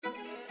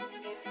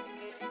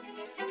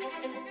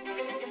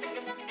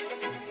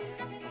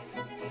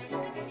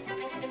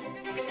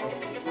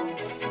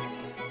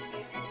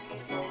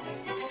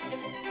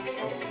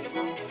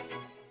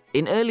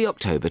In early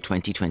October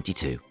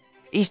 2022,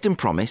 Eastern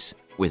Promise,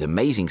 with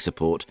amazing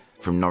support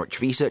from Norwich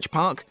Research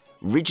Park,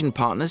 Ridge &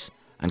 Partners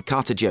and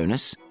Carter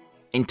Jonas,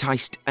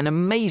 enticed an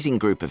amazing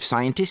group of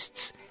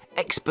scientists,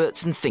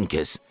 experts and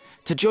thinkers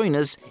to join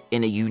us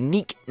in a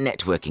unique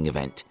networking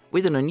event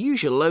with an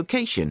unusual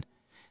location,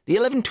 the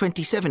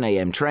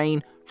 11:27am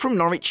train from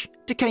Norwich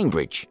to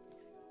Cambridge.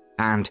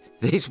 And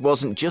this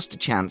wasn't just a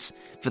chance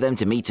for them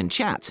to meet and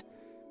chat.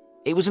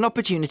 It was an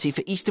opportunity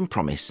for Eastern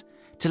Promise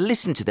to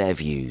listen to their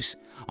views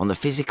on the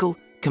physical,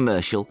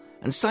 commercial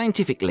and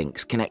scientific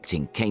links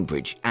connecting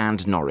Cambridge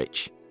and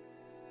Norwich.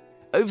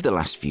 Over the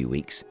last few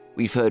weeks,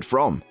 we've heard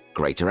from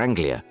Greater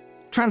Anglia,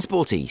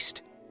 Transport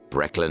East,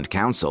 Breckland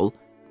Council,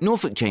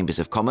 Norfolk Chambers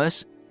of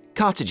Commerce,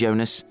 Carter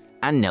Jonas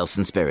and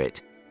Nelson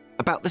Spirit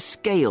about the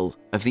scale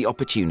of the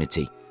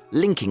opportunity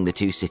linking the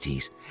two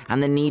cities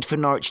and the need for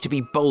Norwich to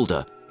be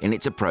bolder in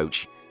its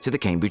approach to the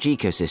Cambridge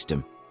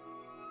ecosystem.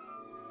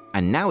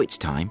 And now it's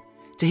time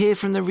to hear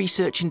from the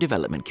research and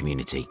development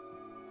community.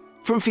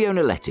 From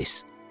Fiona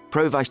Lettis,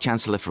 Pro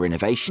Vice-Chancellor for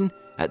Innovation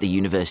at the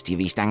University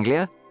of East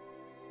Anglia.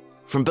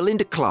 From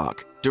Belinda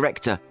Clark,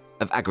 Director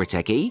of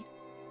Agritech E.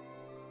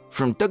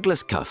 From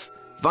Douglas Cuff,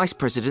 Vice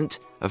President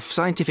of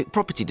Scientific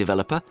Property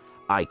Developer,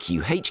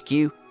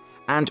 IQHQ.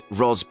 And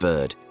Ros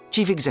Bird,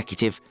 Chief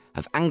Executive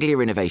of Anglia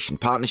Innovation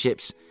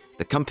Partnerships,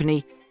 the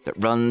company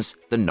that runs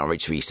the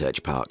Norwich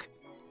Research Park.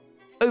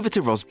 Over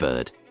to Ros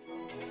Bird.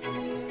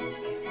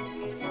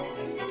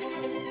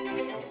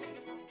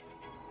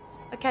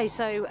 Okay,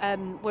 so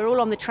we're all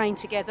on the train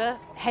together,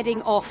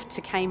 heading off to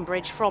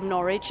Cambridge from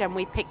Norwich, and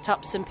we picked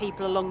up some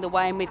people along the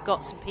way, and we've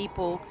got some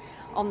people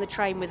on the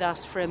train with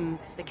us from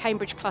the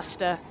Cambridge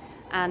cluster,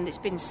 and it's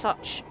been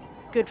such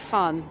good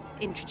fun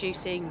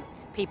introducing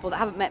people that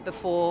haven't met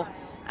before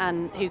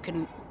and who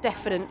can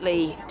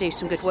definitely do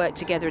some good work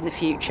together in the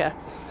future.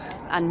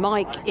 And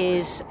Mike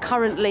is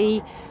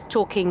currently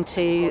talking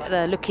to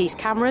the Look East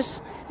cameras,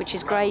 which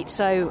is great.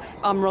 So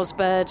I'm Ros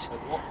Bird.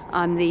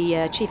 I'm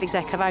the Chief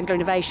Exec of Anglia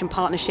Innovation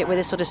Partnership, with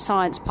a sort of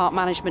science park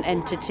management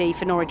entity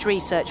for Norwich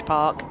Research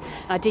Park.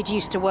 And I did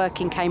used to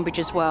work in Cambridge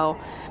as well.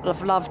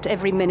 I've loved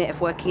every minute of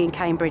working in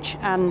Cambridge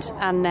and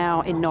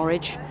now in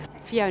Norwich.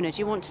 Fiona, do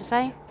you want to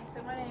say?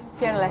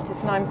 Fiona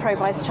Lettis, and I'm Pro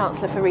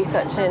Vice-Chancellor for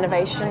Research and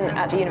Innovation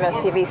at the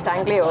University of East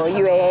Anglia, or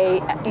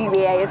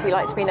UEA as we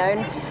like to be known.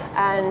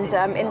 And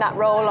in that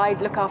role, I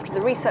look after the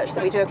research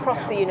that we do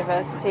across the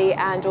university,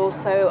 and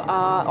also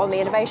on the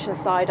innovation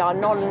side, our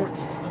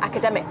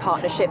non-academic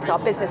partnerships, our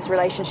business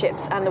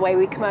relationships, and the way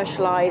we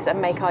commercialise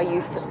and make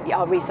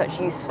our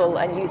research useful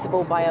and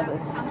usable by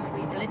others.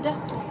 Belinda?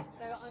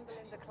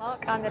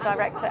 I'm the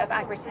Director of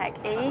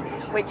Agritech E,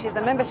 which is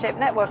a membership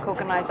network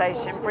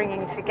organisation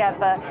bringing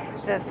together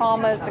the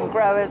farmers and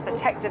growers, the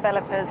tech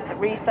developers, the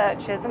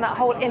researchers, and that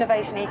whole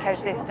innovation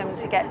ecosystem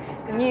to get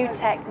new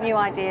tech, new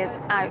ideas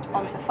out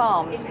onto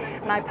farms.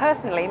 Now,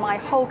 personally, my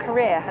whole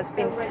career has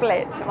been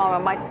split,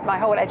 my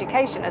whole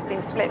education has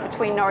been split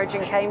between Norwich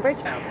and Cambridge.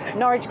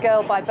 Norwich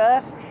girl by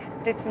birth.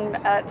 Did some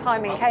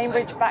time in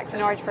Cambridge, back to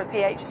Norwich for a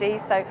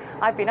PhD, so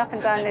I've been up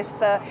and down this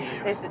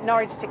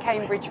Norwich to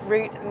Cambridge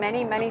route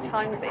many, many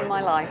times in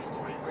my life.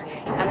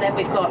 And then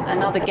we've got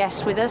another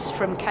guest with us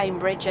from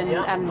Cambridge,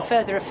 and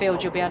further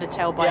afield you'll be able to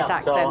tell by his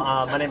accent. So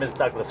my name is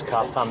Douglas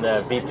Cuff. I'm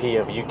the VP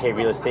of UK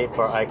Real Estate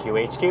for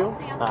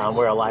IQHQ.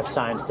 We're a life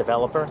science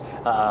developer,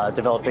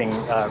 developing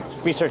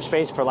research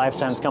space for life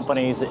science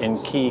companies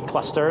in key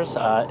clusters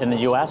in the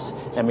US.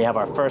 And we have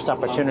our first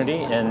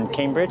opportunity in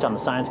Cambridge on the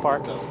Science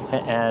Park.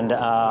 And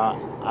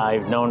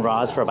I've known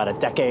Ros for about a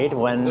decade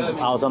when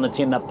I was on the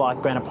team that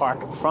bought Granite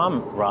Park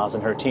from Ros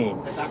and her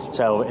team.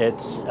 So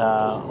it's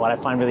what I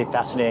find really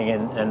fascinating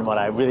and what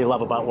I really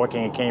love about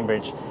working in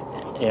Cambridge,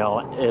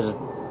 is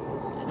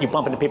you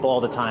bump into people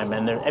all the time,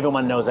 and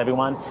everyone knows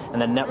everyone,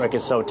 and the network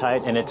is so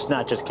tight, and it's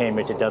not just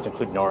Cambridge, it does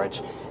include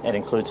Norwich, it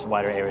includes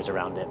wider areas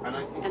around it.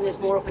 And there's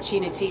more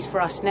opportunities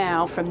for us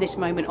now from this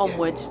moment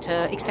onwards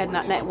to extend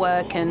that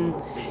network and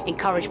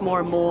encourage more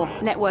and more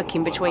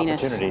networking between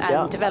us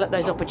and develop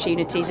those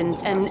opportunities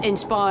and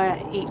inspire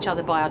each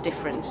other by our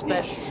difference.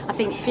 But I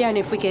think, Fiona,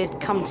 if we could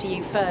come to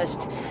you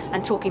first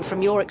and talking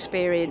from your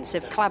experience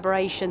of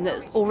collaboration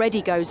that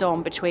already goes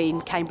on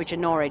between Cambridge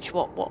and Norwich,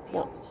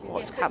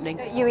 what's happening?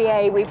 At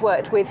UEA, we've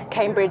worked with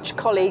Cambridge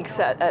colleagues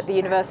at the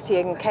university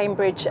in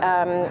Cambridge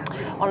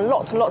on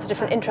lots and lots of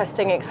different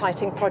interesting,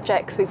 exciting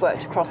projects. We've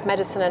worked across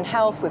medicine and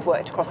health, we've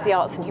worked across the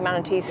arts and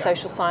humanities,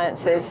 social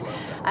sciences,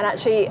 and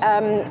actually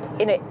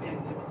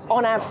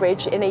on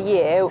average in a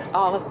year,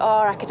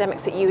 our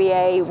academics at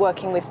UEA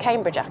working with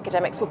Cambridge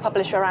academics will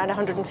publish around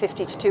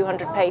 150 to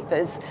 200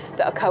 papers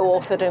that are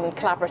co-authored and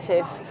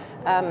collaborative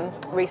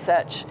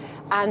research.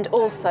 And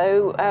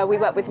also we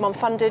work with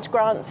non-funded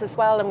grants as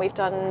well, and we've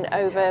done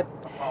over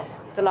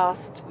the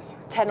last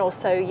 10 or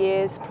so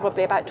years,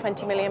 probably about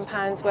 £20 million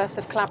worth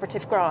of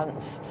collaborative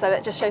grants. So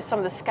that just shows some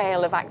of the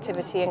scale of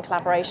activity and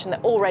collaboration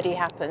that already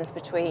happens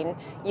between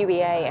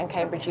UEA and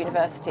Cambridge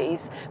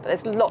universities. But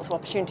there's lots of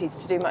opportunities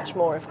to do much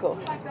more, of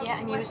course. Yeah,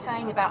 and you were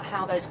saying about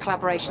how those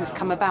collaborations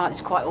come about.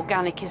 It's quite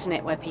organic, isn't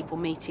it, where people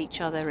meet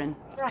each other and...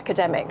 For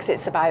academics,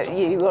 it's about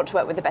you want to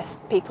work with the best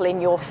people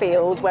in your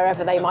field,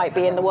 wherever they might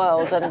be in the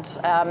world. And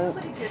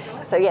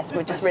so, yes,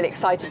 we're just really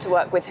excited to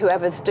work with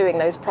whoever's doing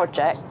those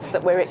projects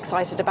that we're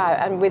excited about.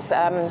 And with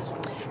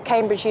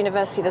Cambridge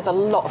University, there's a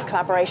lot of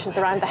collaborations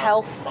around the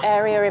health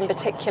area in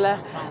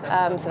particular.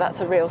 So that's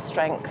a real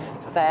strength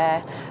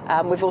there.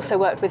 We've also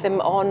worked with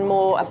them on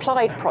more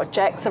applied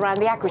projects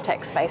around the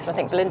agritech space. And I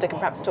think Belinda can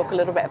perhaps talk a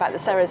little bit about the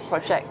Ceres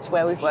project,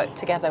 where we've worked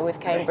together with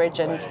Cambridge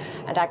and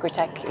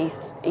Agritech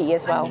East E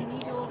as well.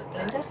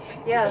 Belinda?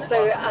 Yeah,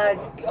 so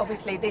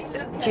obviously this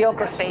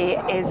geography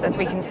is, as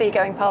we can see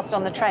going past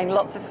on the train,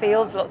 lots of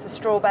fields, lots of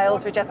straw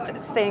bales we're just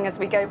seeing as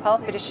we go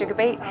past, a bit of sugar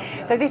beet.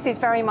 So this is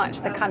very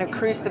much the kind of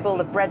crucible,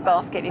 the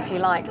breadbasket, if you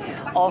like,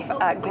 of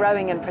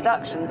growing and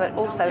production, but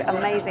also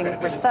amazing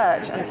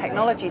research and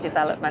technology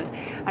development.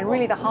 And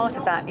really the heart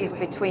of that is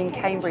between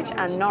Cambridge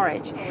and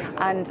Norwich.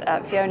 And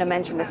Fiona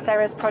mentioned the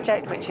Ceres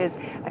project, which is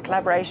a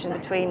collaboration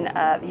between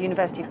the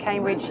University of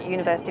Cambridge,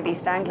 University of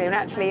East Anglia, and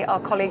actually our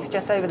colleagues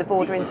just over the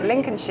border into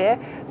Lincolnshire,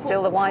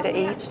 still the wider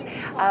East,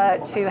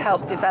 to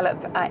help develop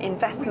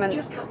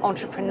investments,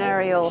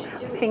 entrepreneurial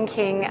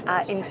thinking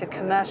into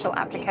commercial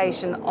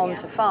application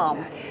onto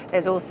farm.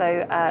 There's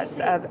also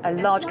a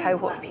large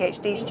cohort of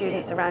PhD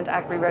students around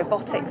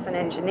agri-robotics and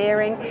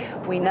engineering.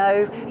 We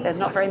know there's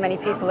not very many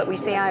people that we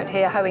see out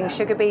here hoeing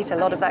sugar beet. A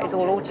lot of that is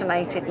all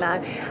automated now,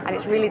 and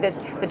it's really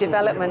the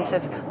development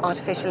of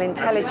artificial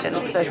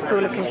intelligence, the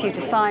School of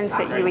Computer Science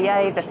at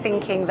UEA, the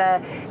thinking there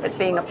that's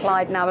being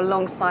applied now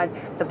alongside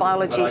the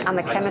biology and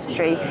the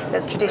chemistry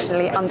that's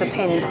traditionally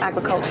underpinned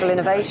agricultural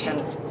innovation.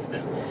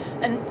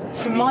 And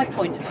from my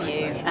point of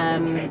view,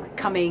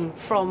 coming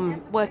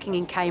from working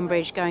in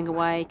Cambridge, going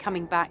away,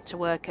 coming back to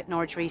work at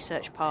Norwich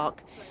Research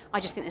Park, I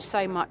just think there's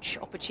so much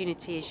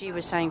opportunity, as you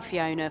were saying,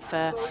 Fiona,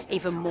 for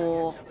even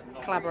more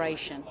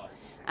collaboration.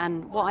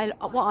 And what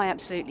I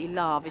absolutely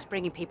love is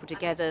bringing people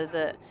together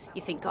that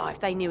you think, God, if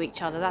they knew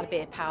each other, that'd be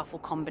a powerful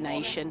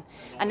combination.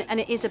 And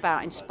it is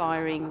about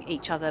inspiring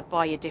each other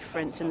by your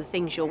difference and the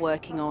things you're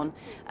working on.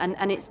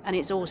 And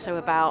it's also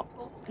about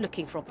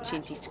looking for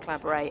opportunities to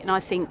collaborate. And I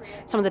think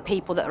some of the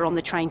people that are on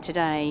the train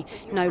today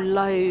know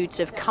loads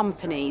of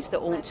companies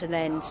that want to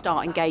then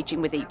start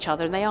engaging with each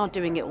other, and they are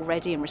doing it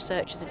already, and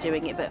researchers are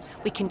doing it, but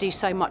we can do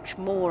so much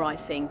more, I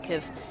think,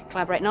 of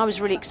collaborating. And I was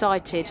really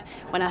excited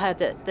when I heard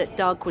that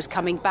Doug was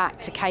coming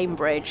back to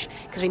Cambridge,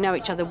 because we know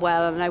each other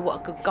well and I know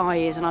what a good guy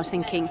is, and I was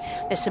thinking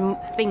there's some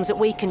things that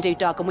we can do,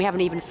 Doug, and we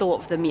haven't even thought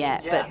of them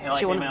yet. Yeah, but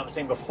do you want I was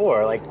saying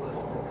before,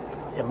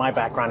 my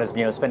background is,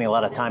 spending a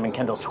lot of time in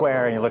Kendall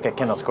Square, and you look at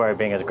Kendall Square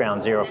being as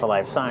ground zero for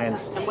life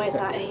science. And where's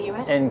that in the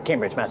US? In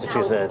Cambridge,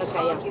 Massachusetts.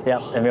 Oh, okay, yeah.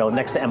 Yep, and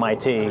next to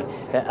MIT.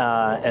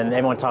 And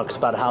everyone talks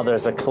about how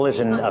there's a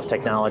collision of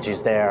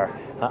technologies there,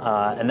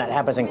 and that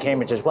happens in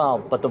Cambridge as well.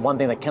 But the one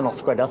thing that Kendall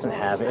Square doesn't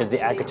have is the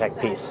agritech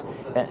piece,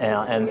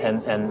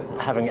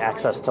 and having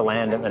access to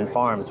land and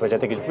farms, which I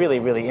think is really,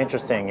 really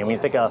interesting. And when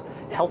you think of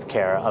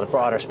healthcare on a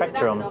broader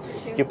spectrum,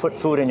 you put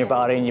food in your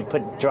body and you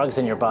put drugs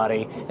in your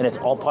body, and it's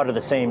all part of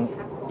the same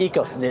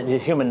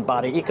the human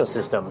body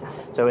ecosystem.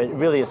 So it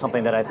really is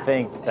something that I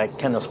think that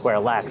Kendall Square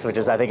lacks, which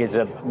is, I think, is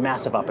a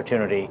massive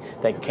opportunity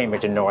that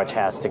Cambridge and Norwich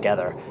has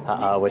together,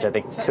 which I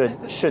think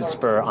should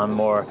spur on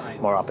more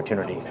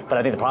opportunity. But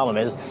I think the problem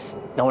is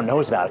no one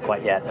knows about it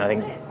quite yet. And I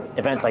think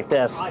events like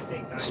this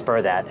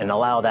spur that and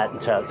allow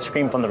that to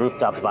scream from the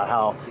rooftops about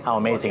how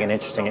amazing and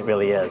interesting it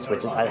really is,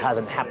 which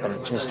hasn't happened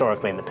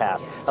historically in the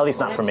past, at least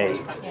not for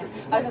me.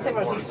 I was going to say,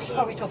 Rose, you should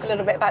probably talk a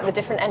little bit about the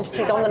different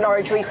entities on the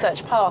Norwich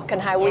Research Park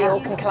and how we all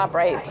can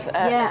collaborate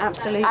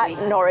absolutely.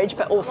 at Norwich,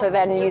 but also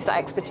then use that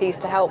expertise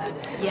to help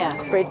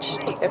bridge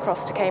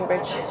across to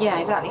Cambridge. Yeah,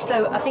 exactly.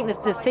 So I think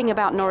that the thing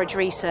about Norwich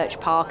Research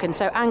Park, and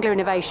so Anglia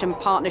Innovation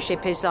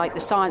Partnership is like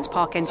the science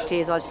park entity,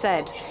 as I've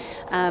said.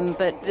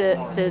 But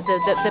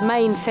the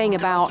main thing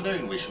about...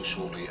 We shall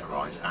shortly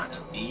arrive at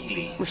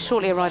Ely. We're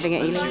shortly arriving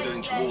at Ely.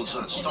 Going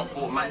towards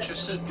Stockport,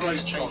 Manchester.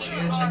 Please change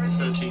here, take the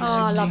 1316. Oh,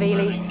 I love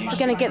Ely. We're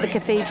going to get the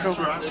cathedral.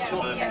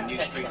 New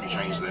Street and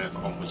change there for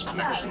onwards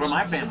connections. Where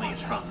my family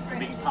is from.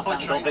 By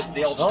train, Visit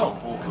the old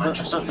Stockport,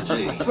 Manchester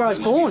indeed. That's where I was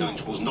born. Going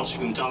towards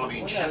Nottingham, Derby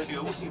and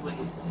Sheffield.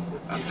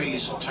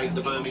 Please take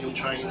the Birmingham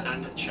train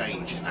and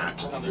change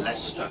at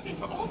Leicester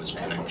for onwards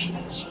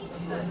connections.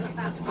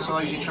 For those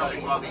of you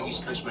travelling by the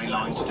East Coast Main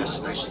Line to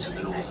destinations in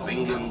the north of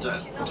England,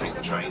 take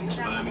the train to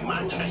Birmingham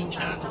and change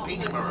at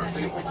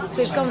Peterborough. So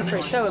we've gone through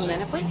Soham then,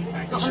 have we?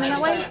 Not on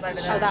that way?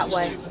 Oh, that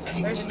way.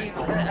 There's a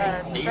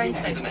new train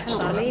station. I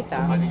can't believe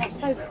that. It's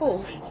so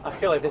cool. I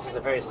feel like this is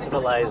a very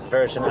civilized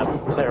version of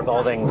Claire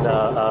Balding's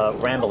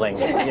ramblings.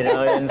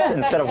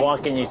 Instead of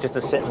walking, you just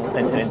to sit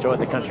and enjoy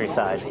the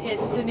countryside.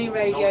 Yes, it's a new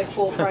Radio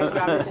 4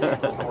 programme, isn't it?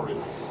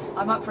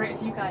 I'm up for it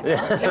if you guys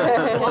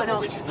are. Why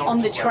not? On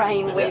the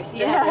train with,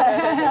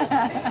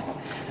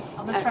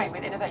 on the train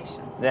with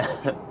innovation. Yeah.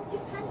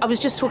 I was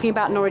just talking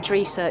about Norwich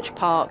Research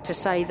Park to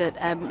say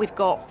that we've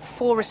got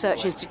 4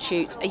 research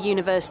institutes, a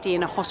university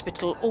and a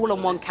hospital, all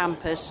on one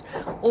campus,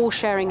 all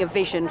sharing a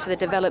vision for the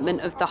development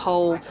of the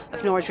whole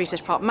of Norwich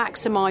Research Park,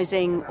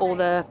 maximising all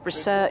the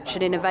research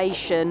and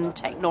innovation,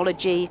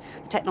 technology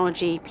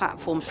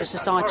platforms for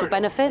societal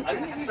benefit.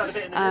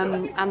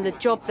 And the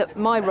job that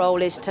my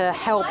role is to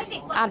help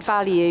add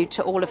value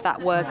to all of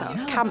that work,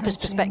 campus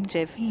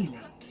perspective.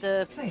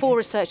 The 4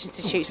 research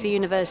institutes, the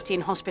university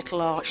and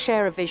hospital,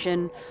 share a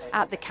vision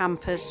at the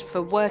campus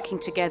for working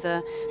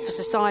together for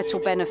societal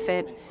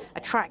benefit,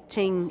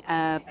 attracting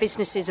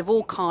businesses of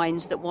all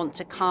kinds that want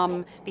to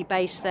come, be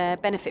based there,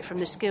 benefit from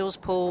the skills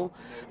pool,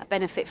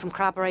 benefit from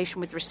collaboration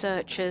with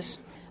researchers.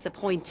 The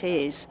point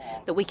is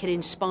that we can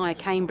inspire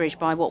Cambridge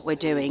by what we're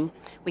doing.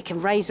 We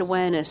can raise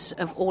awareness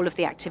of all of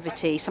the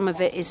activity. Some of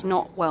it is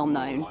not well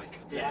known.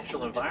 The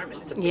actual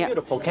environment. It's a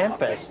beautiful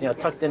campus,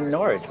 tucked in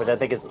Norwich, which I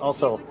think is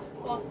also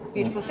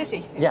beautiful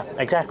city. Yeah,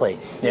 exactly.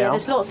 Yeah,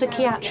 there's lots of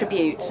key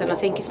attributes, and I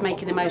think it's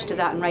making the most of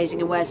that and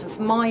raising awareness. And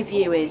my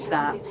view is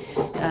that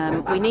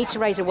we need to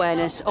raise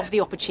awareness of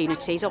the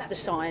opportunities, of the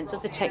science,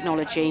 of the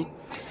technology,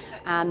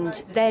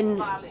 and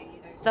then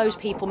those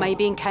people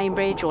maybe in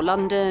Cambridge or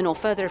London or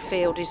further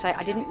afield who say,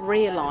 I didn't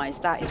realise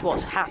that is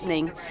what's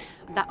happening,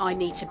 that I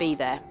need to be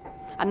there.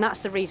 And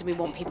that's the reason we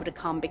want people to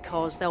come,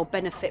 because they'll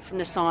benefit from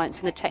the science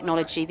and the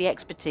technology, the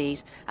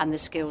expertise and the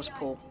skills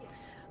pool.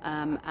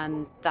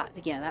 And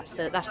that's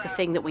the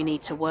thing that we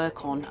need to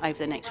work on over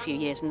the next few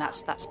years, and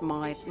that's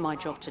my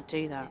job to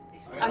do that.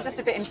 I'm just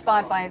a bit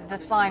inspired by the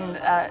sign,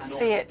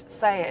 see it,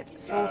 say it,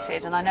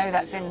 sorted, and I know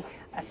that's in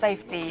a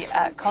safety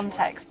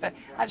context, but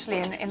actually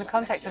in the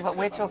context of what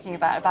we're talking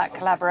about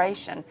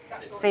collaboration,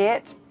 see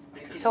it,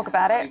 talk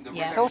about it,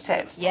 sort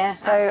it. Yeah,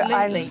 so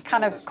absolutely. I'm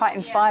kind of quite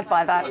inspired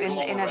by that in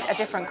a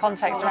different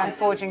context around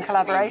forging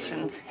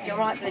collaborations. You're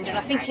right, Belinda, and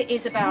I think it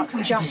is about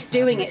just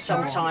doing it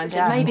sometimes.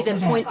 And maybe the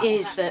point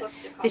is that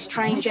this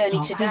train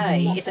journey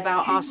today is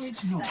about us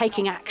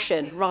taking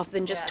action rather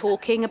than just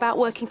talking about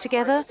working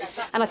together.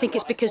 And I think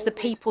it's because the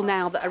people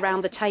now that are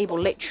around the table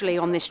literally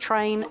on this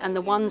train, and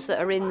the ones that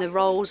are in the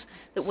roles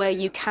that where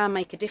you can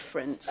make a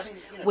difference,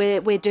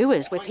 we're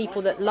doers. We're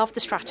people that love the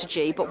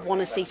strategy but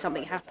want to see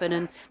something happen,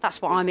 and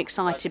that's what I'm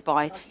excited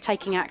by,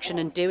 taking action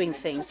and doing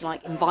things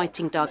like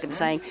inviting Doug and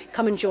saying,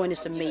 come and join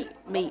us and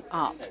meet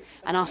up,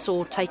 and us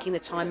all taking the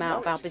time out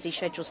of our busy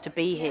schedules to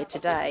be here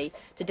today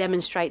to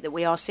demonstrate that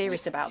we are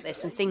serious about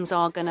this and things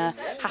are going to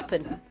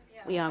happen.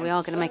 We are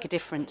going to make a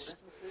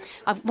difference.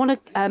 I want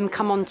to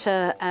come on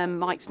to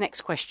Mike's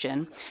next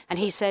question, and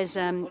he says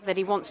that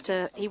he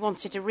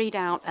wanted to read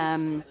out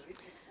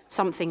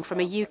something from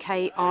a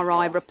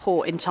UKRI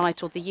report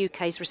entitled The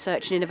UK's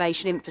Research and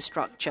Innovation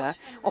Infrastructure,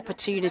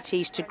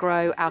 Opportunities to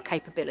Grow Our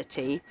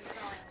Capability.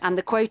 And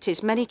the quote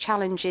is, many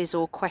challenges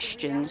or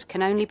questions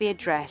can only be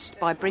addressed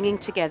by bringing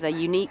together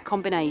unique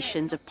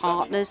combinations of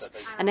partners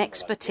and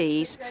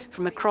expertise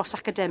from across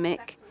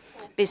academic,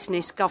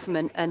 business,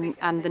 government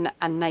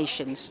and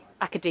nations.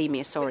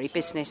 Academia,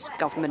 business,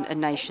 government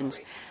and nations.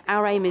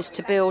 Our aim is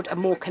to build a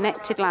more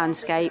connected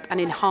landscape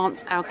and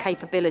enhance our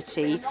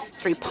capability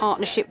through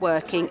partnership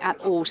working at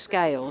all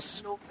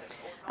scales.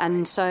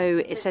 And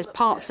so it says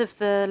parts of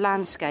the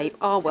landscape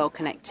are well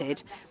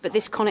connected, but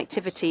this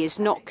connectivity is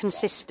not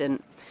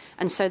consistent.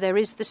 And so there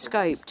is the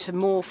scope to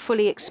more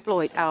fully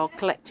exploit our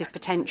collective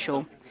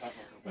potential.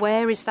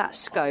 Where is that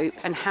scope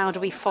and how do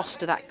we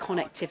foster that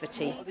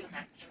connectivity?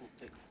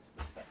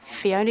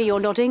 Fiona, you're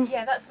nodding.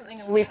 Yeah, that's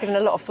something we've given a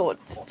lot of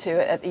thought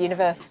to at the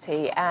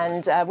university,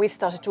 and we've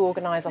started to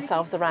organise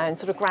ourselves around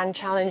sort of grand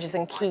challenges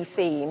and key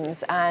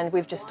themes, and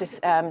we've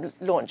just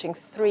launching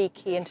 3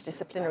 key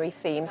interdisciplinary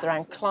themes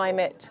around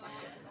climate,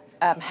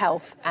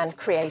 health and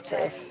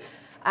creative.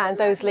 And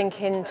those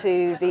link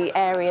into the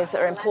areas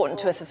that are important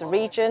to us as a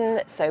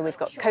region. So we've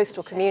got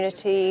coastal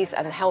communities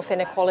and health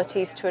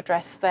inequalities to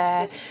address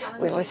there.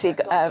 We've obviously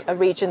got a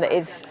region that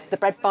is the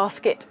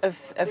breadbasket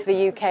of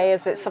the UK,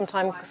 as it's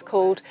sometimes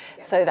called.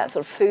 So that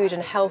sort of food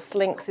and health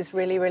links is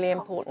really, really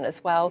important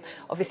as well.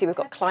 Obviously, we've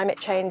got climate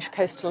change,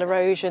 coastal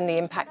erosion, the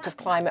impact of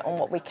climate on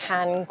what we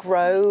can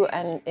grow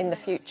and in the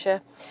future.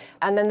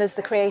 And then there's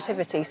the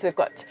creativity. So we've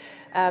got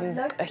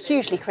a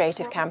hugely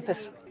creative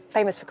campus,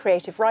 famous for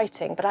creative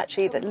writing, but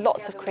actually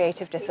lots of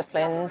creative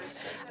disciplines,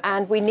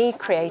 and we need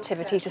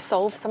creativity to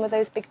solve some of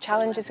those big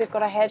challenges we've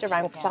got ahead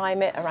around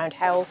climate, around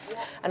health,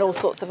 and all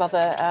sorts of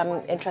other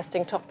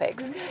interesting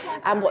topics.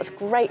 And what's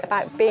great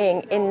about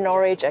being in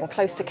Norwich and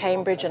close to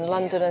Cambridge and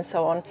London and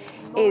so on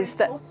is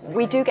that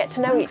we do get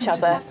to know each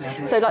other.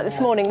 So like this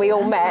morning we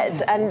all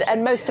met,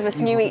 and most of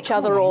us knew each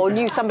other or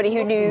knew somebody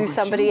who knew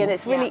somebody, and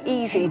it's really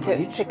easy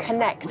to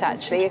connect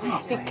actually.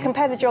 If you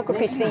compare the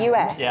geography to the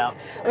US,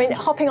 I mean,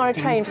 hopping on a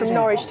train from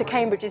Norwich to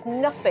Cambridge is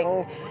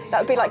nothing.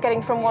 That would be like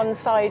getting from one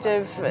side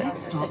of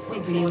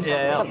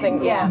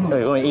something. Yeah.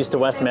 Going east to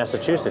west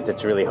Massachusetts,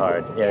 it's really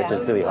hard. It's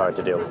just really hard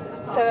to do.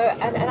 So,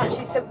 and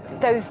actually, so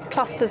those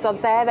clusters are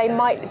there. They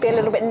might be a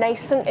little bit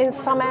nascent in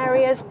some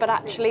areas, but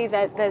actually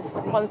there's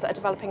ones that are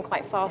developing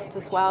quite fast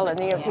as well. And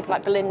people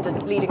like Belinda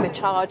leading the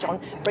charge on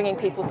bringing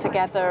people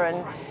together.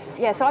 And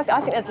so I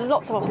think there's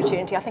lots of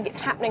opportunity. I think it's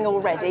happening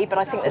already, but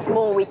I think there's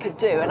more we could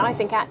do. And I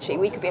think actually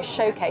we could be a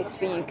showcase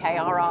for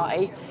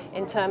UKRI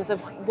in terms of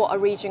what a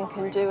region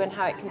can do and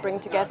how it can bring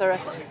together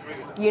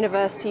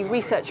university,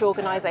 research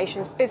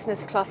organisations,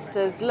 business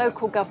clusters,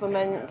 local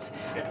government,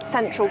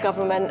 central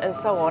government, and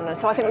so on. And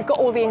so I think we've got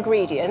all the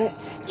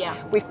ingredients. Yeah.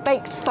 We've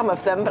baked some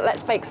of them, but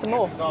let's bake some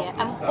more.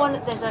 Yeah.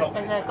 And there's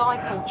a guy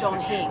called John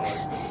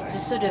Higgs. He's a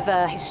sort of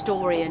a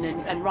historian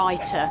and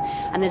writer,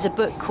 and there's a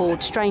book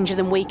called Stranger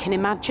Than We Can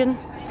Imagine.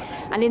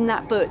 And in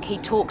that book, he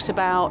talks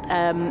about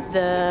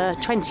the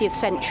 20th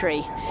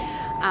century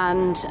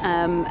and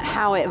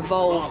how it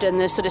evolved and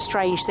the sort of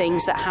strange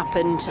things that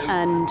happened.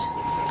 And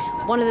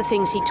one of the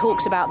things he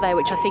talks about there,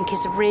 which I think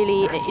is a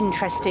really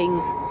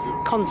interesting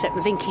concept,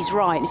 I think he's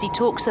right, is he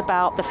talks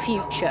about the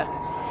future.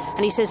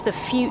 And he says the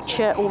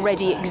future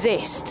already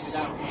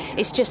exists.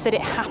 It's just that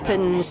it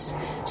happens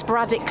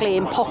sporadically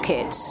in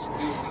pockets.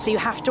 So you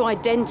have to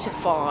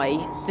identify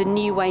the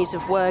new ways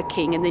of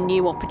working and the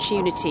new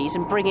opportunities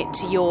and bring it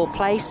to your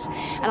place.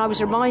 And I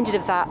was reminded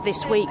of that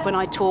this week when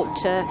I talked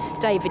to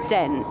David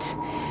Dent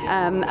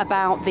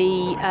about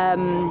the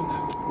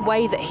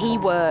way that he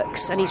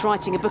works, and he's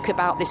writing a book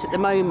about this at the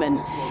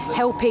moment,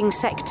 helping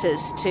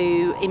sectors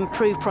to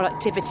improve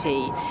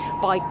productivity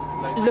by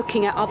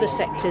looking at other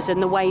sectors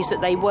and the ways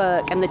that they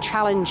work and the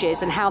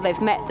challenges and how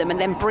they've met them, and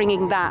then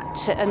bringing that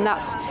to, and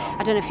that's,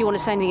 I don't know if you want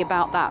to say anything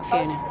about that,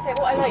 Fiona,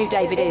 who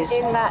David is.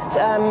 In that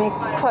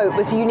quote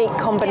was unique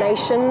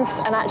combinations,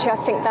 and actually I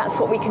think that's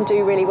what we can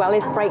do really well,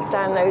 is break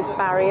down those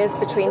barriers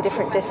between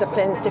different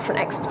disciplines,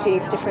 different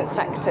expertise, different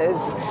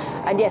sectors.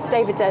 And yes,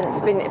 David Dent's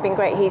been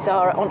great. He's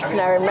our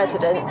entrepreneur in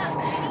residence,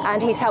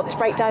 and he's helped to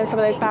break down some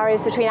of those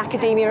barriers between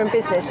academia and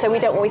business. So we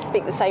don't always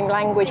speak the same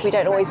language, we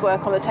don't always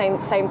work on the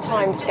same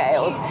time scales.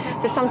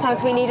 So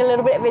sometimes we need a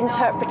little bit of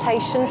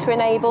interpretation to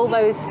enable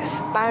those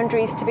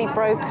boundaries to be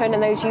broken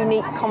and those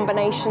unique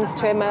combinations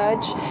to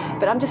emerge.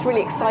 But I'm just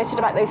really excited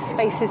about those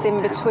spaces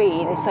in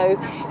between. So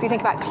if you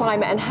think about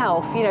climate and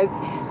health,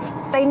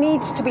 they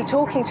need to be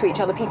talking to each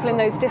other, people in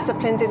those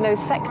disciplines, in those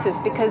sectors,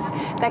 because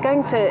they're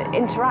going to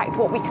interact,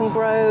 what we can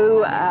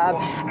grow,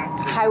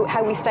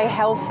 how we stay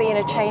healthy in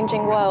a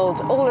changing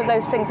world. All of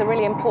those things are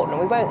really important.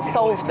 We won't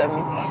solve them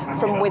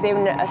from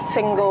within a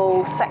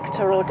single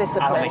sector or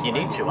discipline. I don't think you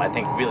need to. I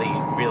think really,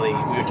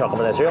 we were talking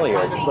about this earlier,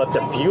 but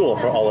the fuel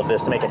for all of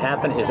this to make it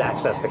happen is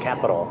access to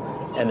capital.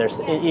 And there's,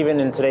 even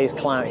in today's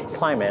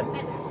climate,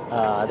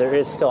 there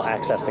is still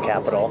access to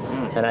capital.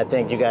 And I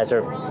think you guys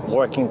are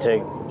working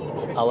to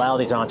allow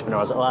these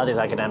entrepreneurs, allow these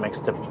academics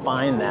to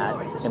find that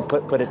and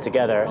put it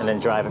together and then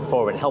drive it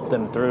forward, help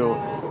them through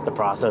the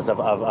process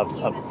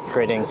of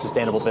creating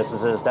sustainable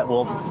businesses that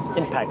will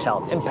impact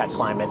health, impact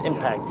climate,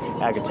 impact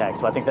agri-tech.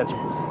 So I think that's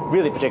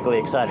really particularly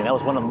exciting. That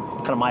was one of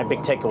kind of my big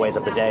takeaways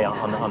of the day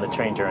on the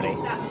train journey.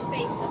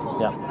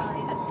 Yeah.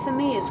 For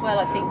me as well,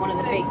 I think one of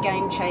the big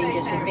game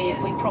changers would be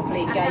if we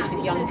properly engage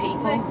with young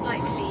people.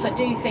 So I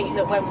do think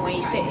that when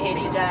we sit here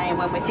today and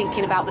when we're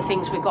thinking about the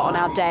things we've got on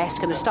our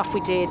desk and the stuff we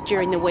did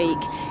during the week,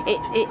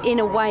 it in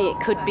a way it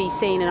could be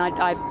seen, and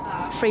I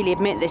freely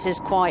admit this,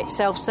 is quite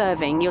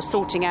self-serving. You're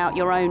sorting out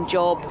your own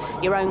job,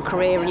 your own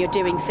career, and you're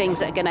doing things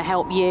that are going to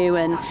help you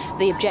and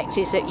the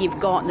objectives that you've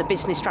got and the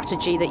business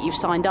strategy that you've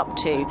signed up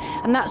to.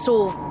 And that's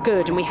all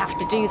good, and we have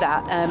to do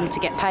that to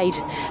get paid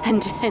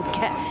and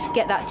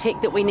get that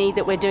tick that we need,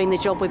 that we're doing the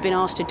job we've been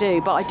asked to do.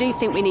 But I do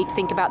think we need to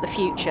think about the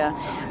future.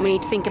 We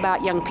need to think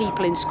about young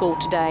people in school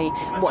today,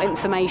 what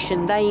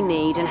information they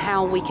need and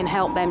how we can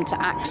help them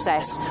to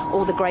access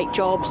all the great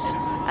jobs.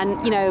 And,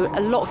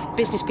 a lot of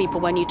business people,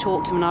 when you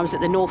talk to them, and I was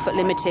at the Norfolk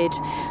Limited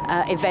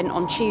event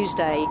on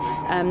Tuesday,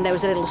 there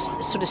was a little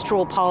sort of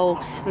straw poll,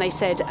 and they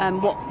said,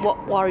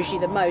 what worries you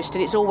the most?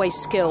 And it's always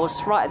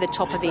skills, right at the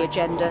top of the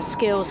agenda.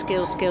 Skills,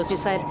 skills, skills. You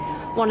said,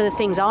 one of the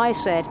things I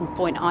said, and the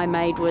point I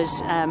made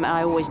was,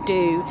 I always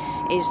do,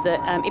 is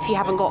that if you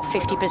haven't got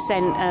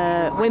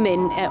 50%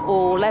 women at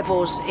all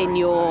levels in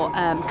your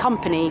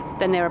company,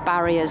 then there are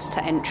barriers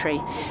to entry.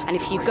 And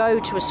if you go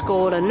to a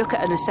school and look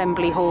at an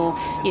assembly hall,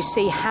 you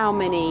see how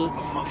many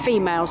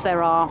females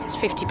there are. It's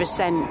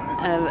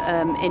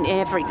 50% in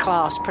every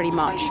class, pretty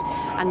much.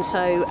 And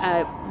so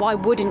why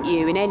wouldn't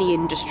you, in any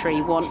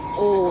industry, want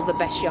all the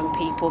best young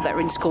people that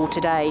are in school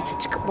today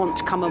to want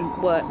to come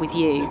and work with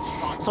you?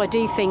 So I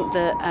do think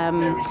that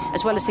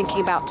as well as thinking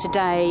about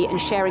today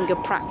and sharing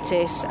good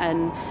practice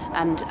and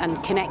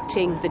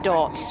connecting the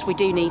dots, we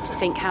do need to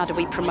think, how do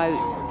we promote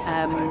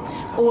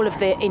all of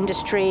the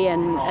industry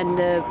and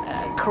the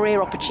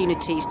career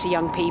opportunities to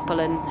young people,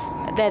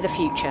 and they're the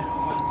future.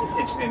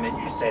 interesting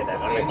that you say that. I'm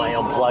going to make my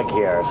own plug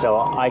here. So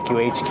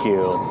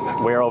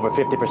IQHQ, we're over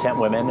 50%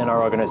 women in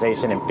our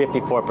organization and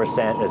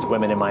 54% is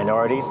women and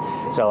minorities.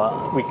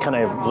 So we kind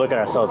of look at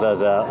ourselves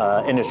as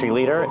a industry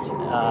leader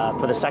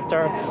for the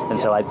sector. And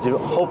so I do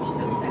hope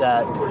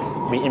that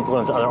we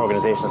influence other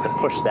organizations to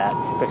push that,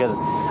 because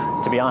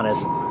to be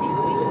honest,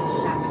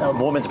 a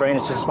woman's brain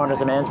is just as smart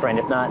as a man's brain,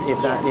 if not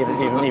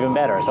even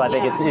better. So I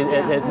think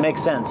it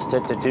makes sense to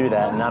do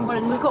that.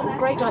 And we've got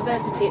great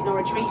diversity at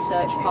Norwich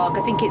Research Park.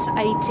 I think it's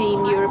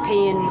 18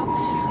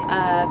 European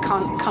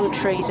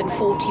countries and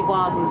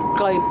 41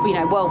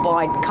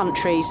 worldwide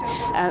countries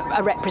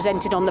are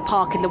represented on the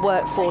park in the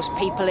workforce.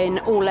 People in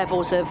all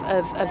levels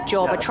of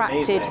job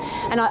attracted.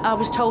 And I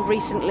was told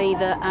recently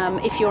that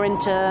if you're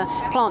into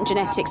plant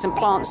genetics and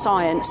plant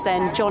science,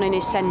 then John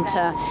Innes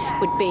Centre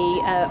would be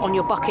on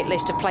your bucket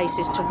list of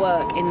places to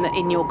work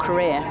in your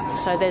career.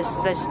 So there's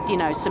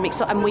some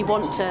excitement, and we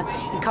want to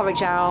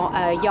encourage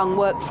our young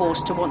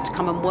workforce to want to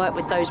come and work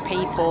with those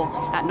people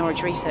at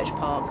Norwich Research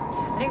Park.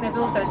 I think there's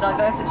also a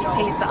diversity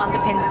piece that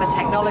underpins the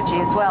technology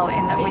as well,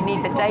 in that we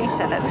need the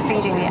data that's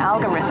feeding the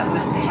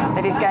algorithms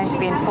that is going to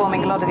be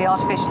informing a lot of the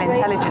artificial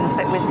intelligence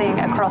that we're seeing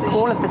across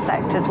all of the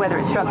sectors, whether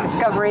it's drug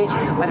discovery,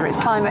 whether it's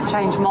climate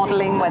change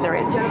modelling, whether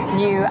it's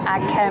new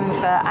ag chem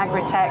for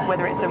agri-tech,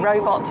 whether it's the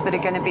robots that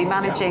are going to be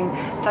managing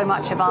so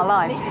much of our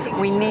lives.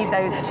 We need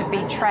those to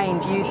be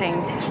trained using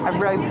a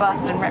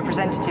robust and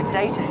representative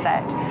data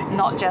set,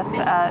 not just,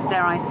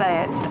 dare I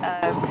say it,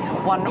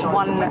 one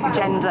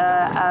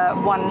gender,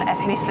 one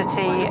ethnicity,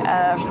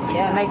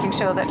 making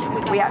sure that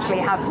we actually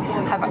have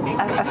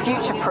a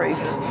future-proof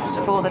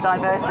for the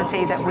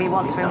diversity that we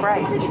want to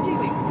embrace.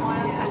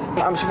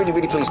 I'm really,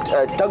 really pleased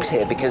Doug's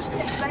here, because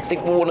I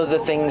think one of the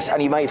things,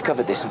 and you may have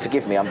covered this, and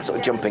forgive me, I'm sort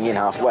of jumping in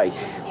halfway,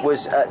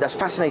 was that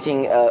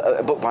fascinating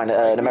a book by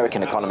an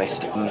American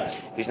economist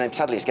whose name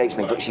sadly escapes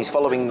me, but she's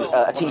following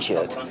a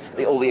T-shirt,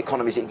 all the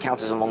economies it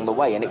encounters along the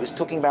way, and it was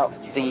talking about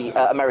the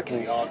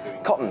American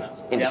cotton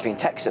industry in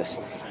Texas,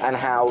 and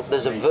how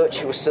there's a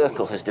virtuous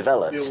circle has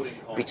developed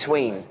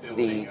between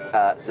the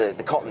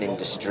cotton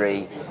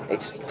industry,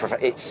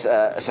 its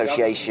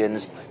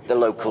associations, the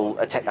local,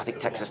 I think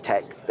Texas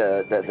Tech,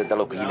 the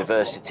local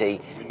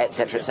university,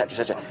 etc., etc.,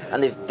 etc.,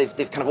 and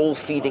they've kind of all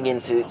feeding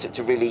into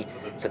to really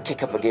sort of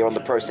kick up a gear on the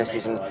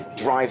processes and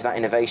drive that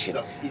innovation.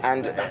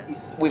 And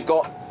we've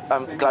got,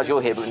 I'm glad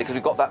you're here, because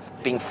we've got that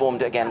being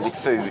formed again with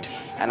food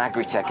and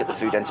agri-tech at the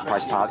Food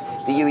Enterprise Park.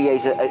 The UEA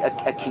is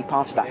a key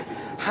part of that.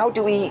 How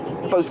do we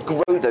both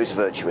grow those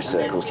virtuous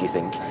circles, do you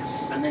think,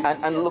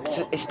 and look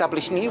to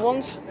establish new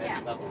ones?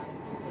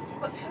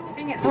 I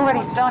think it's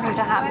already starting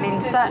to happen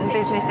in certain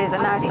businesses,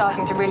 are now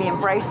starting to really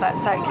embrace that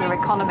circular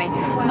economy,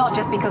 not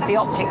just because the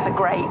optics are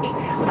great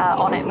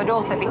on it, but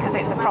also because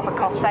it's a proper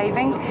cost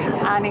saving.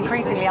 And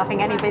increasingly, I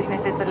think any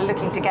businesses that are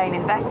looking to gain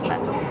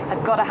investment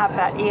has got to have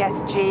that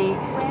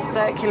ESG,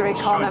 circular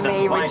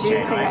economy,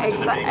 reducing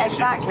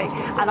exactly.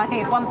 And I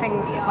think it's one thing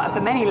of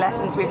the many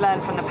lessons we've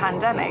learned from the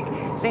pandemic,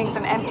 seeing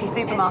some empty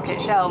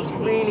supermarket shelves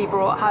really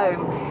brought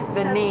home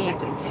the need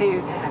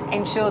to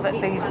ensure that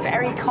these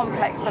very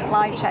complex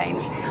supply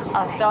chains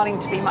are starting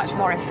to be much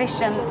more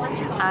efficient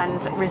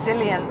and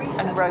resilient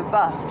and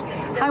robust.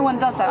 How one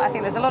does that, I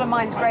think there's a lot of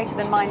minds greater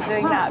than mine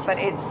doing that, but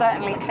it's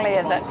certainly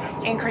clear that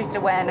increased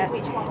awareness,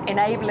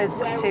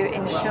 enablers to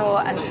ensure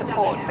and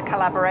support the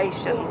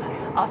collaborations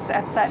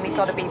have certainly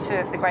got to be two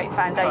of the great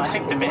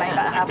foundations to make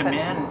that happen.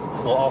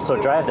 Demand will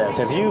also drive that.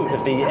 So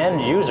if the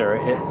end user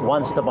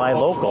wants to buy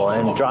local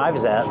and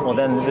drives that, well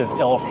then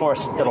it'll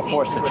force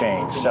the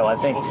change. So I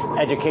think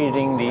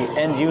educating the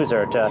end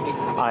user to,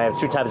 I have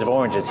two types of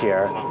oranges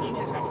here,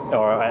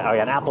 or I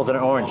got apples and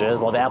oranges.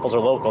 Well, the apples are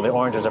local, the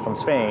oranges are from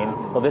Spain.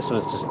 Well, this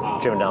was just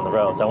driven down the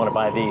road, so I want to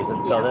buy these.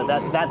 And so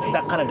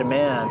that kind of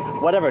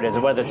demand, whatever it is,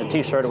 whether it's a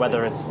T-shirt,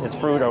 whether it's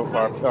fruit or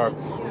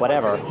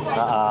whatever,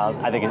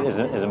 I think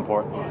is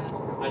important.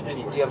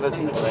 Do you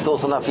have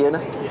thoughts on that, Fiona?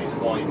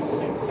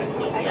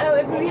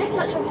 We have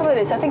touched on some of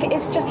this. I think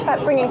it's just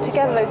about bringing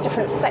together those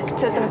different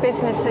sectors and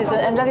businesses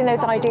and letting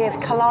those ideas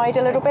collide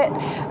a little bit.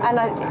 And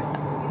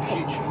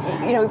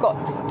we've got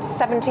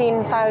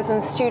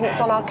 17,000 students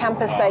on our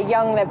campus. They're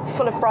young, they're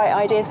full of bright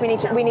ideas. We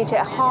need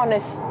to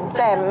harness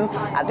them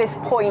at this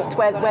point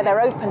where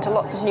they're open to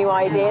lots of new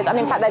ideas, and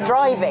in fact they're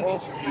driving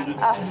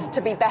us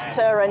to be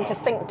better and to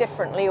think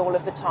differently all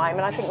of the time.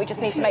 And I think we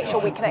just need to make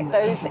sure we connect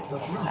those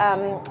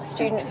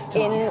students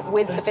in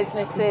with the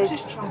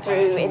businesses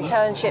through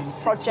internships,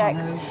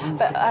 projects,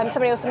 but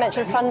somebody also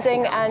mentioned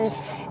funding and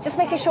just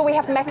making sure we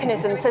have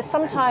mechanisms. So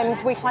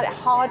sometimes we find it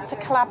hard to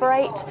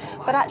collaborate,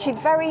 but actually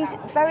very,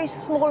 very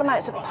small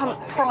amounts of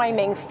pump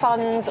priming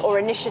funds or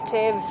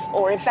initiatives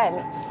or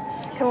events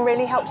can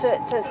really help to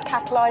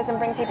catalyse and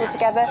bring people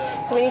together.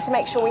 So we need to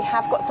make sure we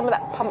have got some of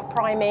that pump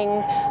priming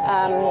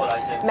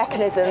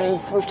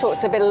mechanisms. We've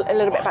talked a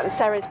little bit about the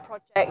Ceres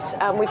project.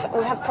 We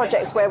have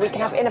projects where we can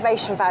have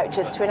innovation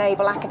vouchers to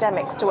enable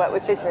academics to work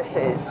with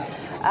businesses.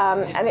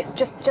 and it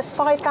just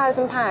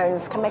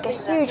 £5,000 can make a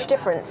huge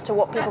difference to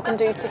what people can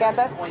do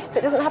together. So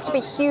it doesn't have to be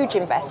huge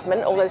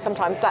investment, although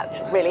sometimes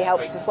that really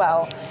helps as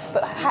well.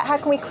 But how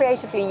can we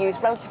creatively use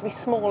relatively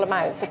small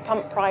amounts of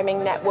pump priming,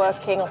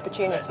 networking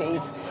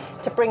opportunities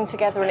to bring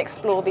together and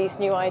explore these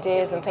new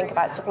ideas and think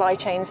about supply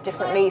chains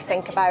differently,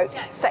 think about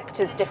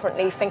sectors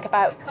differently, think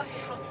about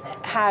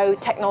how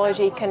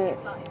technology can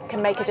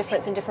make a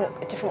difference in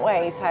different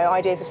ways, how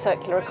ideas of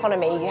circular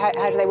economy,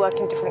 how do they work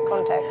in different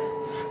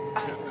contexts? I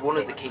think one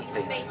of the key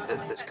things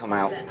that's come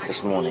out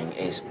this morning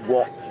is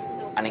what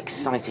an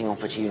exciting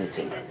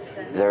opportunity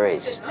there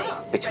is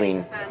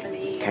between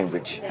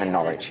Cambridge and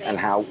Norwich, and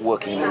how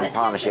working in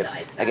partnership,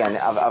 again,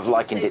 I've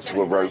likened it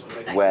to a rope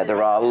where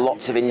there are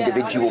lots of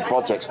individual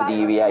projects with the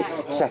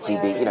UEA,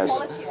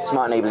 SETI,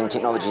 Smart Enabling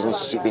Technologies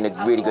Institute being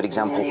a really good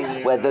example,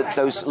 where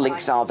those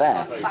links are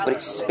there, but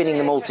it's spinning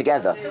them all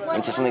together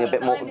into something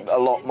a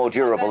lot more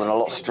durable and a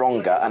lot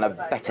stronger and a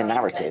better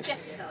narrative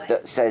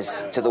that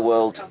says to the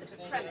world,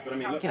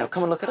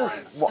 come and look at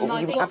us.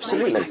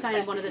 Absolutely. We were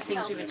saying, one of the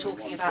things we were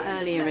talking about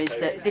earlier is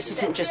that this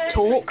isn't just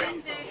talk.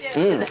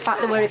 The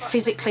fact that we're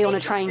physically on a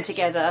train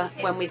together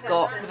when we've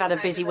had a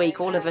busy week,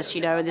 all of us,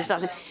 and there's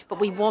nothing, but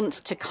we want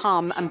to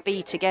come and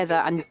be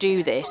together and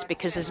do this,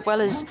 because as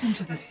well as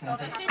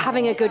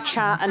having a good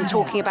chat and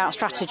talking about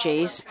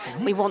strategies,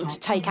 we want to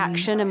take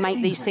action and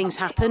make these things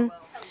happen.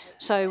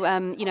 So,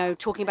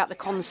 talking about the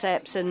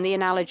concepts and the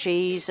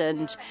analogies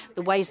and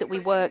the ways that we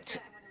worked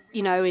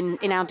in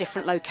our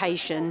different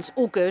locations,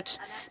 all good,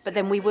 but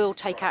then we will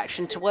take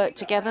action to work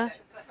together.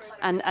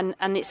 And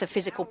it's a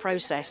physical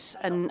process.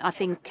 And I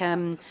think,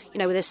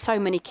 there's so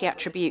many key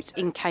attributes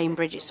in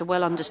Cambridge. It's a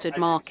well-understood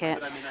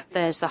market.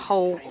 There's the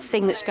whole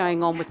thing that's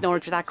going on with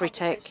Norwich with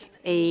Agritech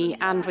E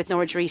and with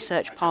Norwich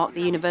Research Park.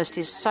 The university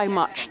is so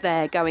much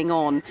there going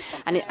on,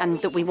 and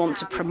that we want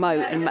to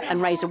promote and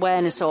raise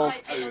awareness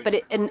of.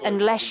 But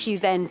unless you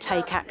then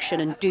take action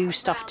and do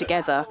stuff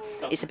together,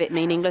 it's a bit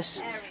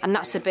meaningless. And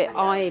that's the bit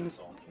I'm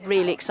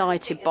really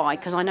excited by,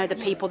 because I know the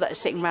people that are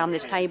sitting around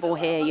this table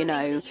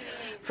here,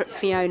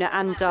 Fiona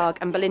and Doug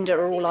and Belinda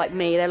are all like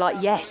me. They're like,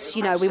 yes,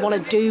 we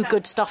want to do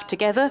good stuff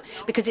together,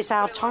 because it's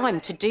our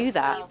time to do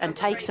that and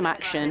take some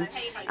action,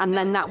 and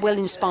then that will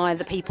inspire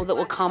the people that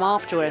will come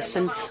after us.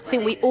 And I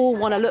think we all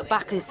want to look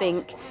back and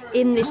think,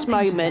 in this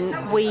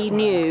moment, we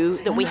knew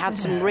that we had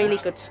some really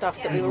good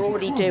stuff that we were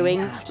already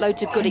doing,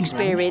 loads of good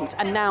experience,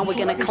 and now we're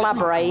going to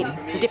collaborate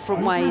in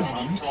different ways.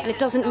 And it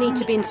doesn't need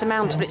to be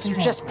insurmountable, it's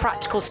just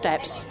practical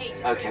steps.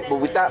 Okay, well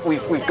with that,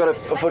 we've got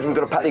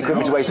to pack the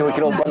equipment away so we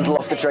can all bundle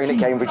off the train at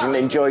Cambridge and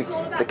enjoy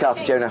the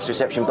Carter Jonas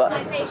reception. But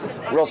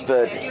Ros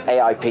Bird,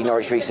 AIP,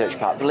 Norwich Research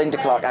Park, Belinda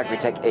Clark,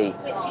 Agritech E,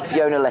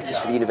 Fiona Lettuce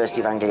for the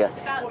University of Anglia,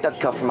 Doug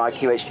Cuff from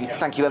IQHQ,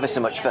 thank you ever so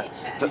much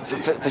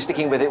for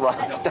sticking with it while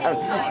I was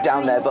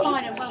down there. But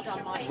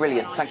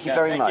brilliant, thank you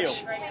very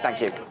much.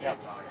 Thank you.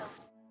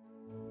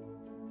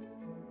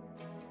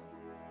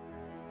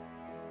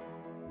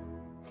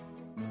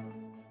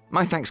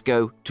 My thanks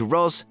go to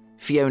Ros,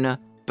 Fiona,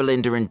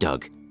 Belinda and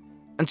Doug,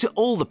 and to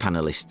all the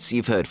panellists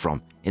you've heard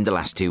from in the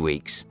last 2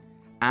 weeks,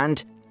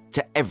 and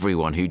to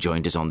everyone who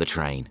joined us on the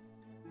train.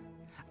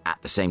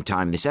 At the same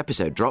time this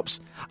episode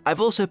drops,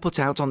 I've also put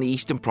out on the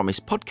Eastern Promise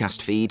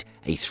podcast feed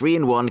a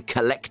 3-in-1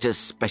 Collector's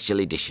Special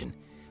Edition,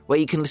 where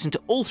you can listen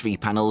to all 3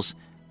 panels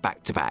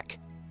back to back.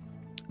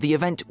 The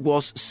event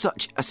was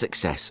such a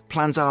success,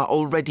 plans are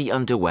already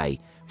underway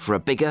for a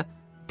bigger,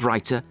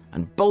 brighter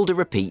and bolder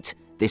repeat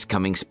this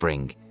coming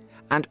spring,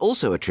 and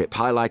also a trip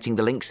highlighting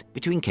the links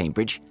between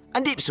Cambridge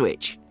and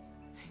Ipswich.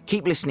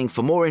 Keep listening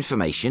for more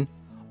information,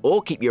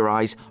 or keep your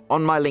eyes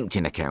on my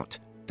LinkedIn account.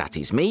 That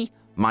is me,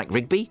 Mike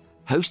Rigby,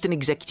 host and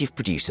executive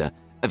producer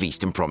of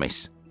Eastern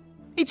Promise.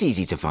 It's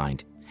easy to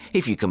find.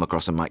 If you come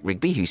across a Mike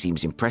Rigby who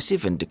seems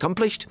impressive and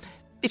accomplished,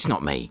 it's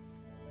not me.